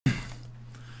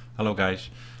Hello guys,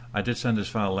 I did send this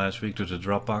file last week to the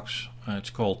Dropbox.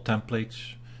 It's called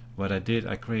templates. What I did,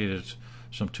 I created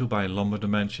some 2x lumber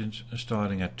dimensions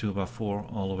starting at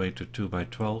 2x4 all the way to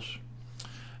 2x12s,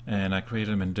 and I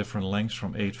created them in different lengths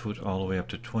from 8 foot all the way up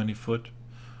to 20 foot.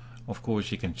 Of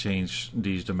course you can change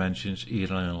these dimensions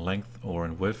either in length or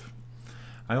in width.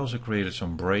 I also created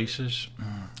some braces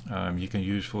you can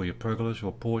use for your pergolas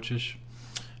or porches,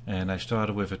 and I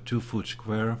started with a 2 foot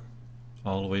square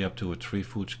all the way up to a 3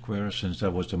 foot square, since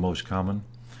that was the most common.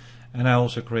 And I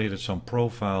also created some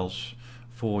profiles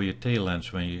for your tail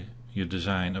ends when you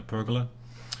design a pergola.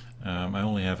 I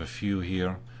only have a few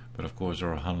here, but of course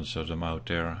there are hundreds of them out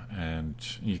there, and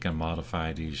you can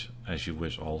modify these as you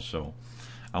wish also.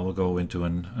 I will go into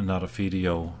another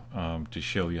video to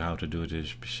show you how to do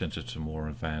this, since it's a more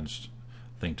advanced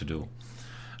thing to do.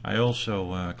 I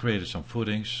also created some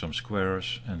footings, some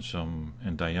squares and some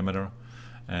in diameter,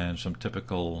 and some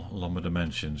typical lumber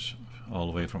dimensions all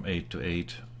the way from 8 to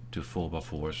 8 to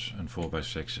 4x4s and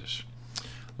 4x6s.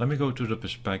 Let me go to the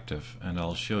perspective and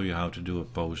I'll show you how to do a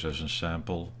post as a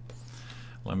sample.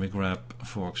 Let me grab,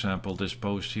 for example, this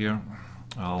post here.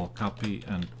 I'll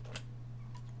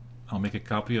make a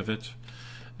copy of it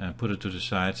and put it to the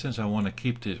side, since I want to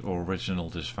keep this original,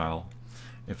 this file.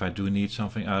 If I do need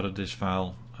something out of this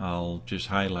file, I'll just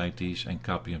highlight these and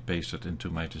copy and paste it into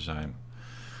my design.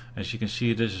 As you can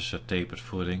see, this is a tapered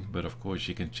footing, but of course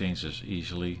you can change this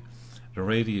easily. The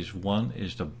radius 1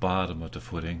 is the bottom of the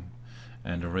footing,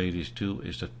 and the radius 2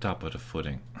 is the top of the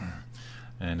footing.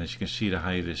 And as you can see, the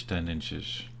height is 10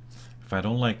 inches. If I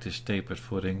don't like this tapered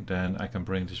footing, then I can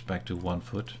bring this back to 1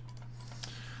 foot.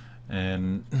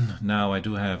 And now I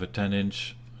do have a 10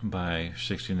 inch by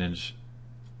 16 inch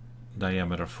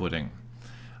diameter footing.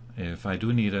 If I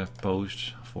do need a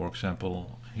post, for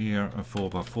example here, a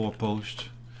 4x4 post,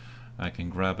 I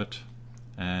can grab it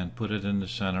and put it in the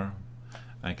center.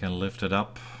 I can lift it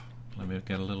up. Let me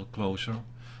get a little closer.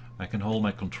 I can hold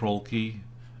my control key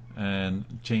and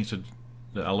change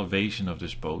the elevation of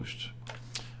this post.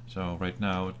 So right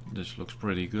now this looks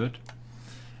pretty good.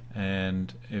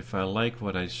 And if I like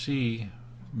what I see,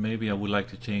 maybe I would like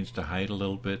to change the height a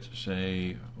little bit.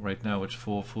 Say right now it's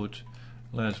 4 foot.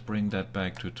 Let's bring that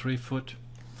back to 3 foot.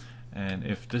 And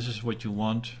if this is what you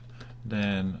want,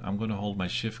 then I'm going to hold my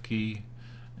shift key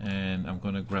and I'm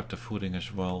going to grab the footing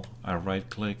as well. I right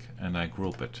click and I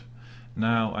group it.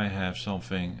 Now I have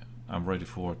something I'm ready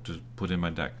for to put in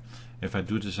my deck. If I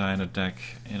do design a deck,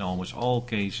 in almost all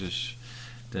cases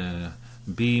the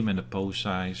beam and the post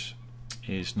size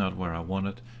is not where I want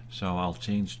it, so I'll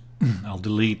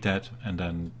delete that, and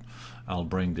then I'll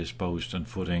bring this post and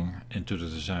footing into the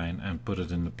design and put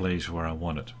it in the place where I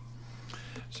want it.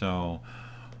 So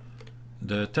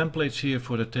the templates here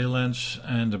for the tail ends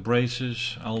and the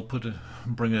braces, I'll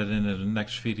bring that in the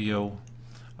next video.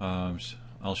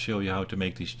 I'll show you how to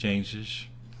make these changes.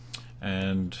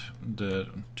 And the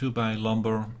 2x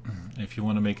lumber, if you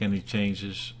want to make any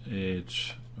changes,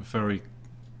 it's very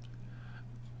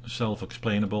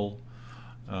self-explainable.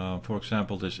 For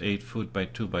example, this 8 foot by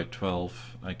 2x12,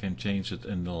 I can change it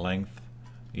in the length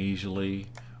easily,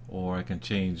 or I can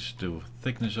change the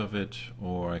thickness of it,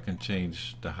 or I can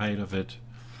change the height of it.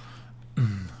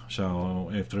 So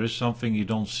if there is something you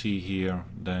don't see here,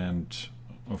 then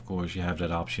of course you have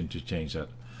that option to change that.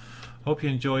 Hope you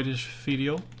enjoyed this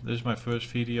video. This is my first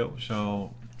video,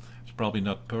 so it's probably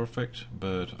not perfect,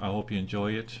 but I hope you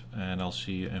enjoy it, and I'll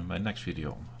see you in my next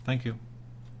video. Thank you.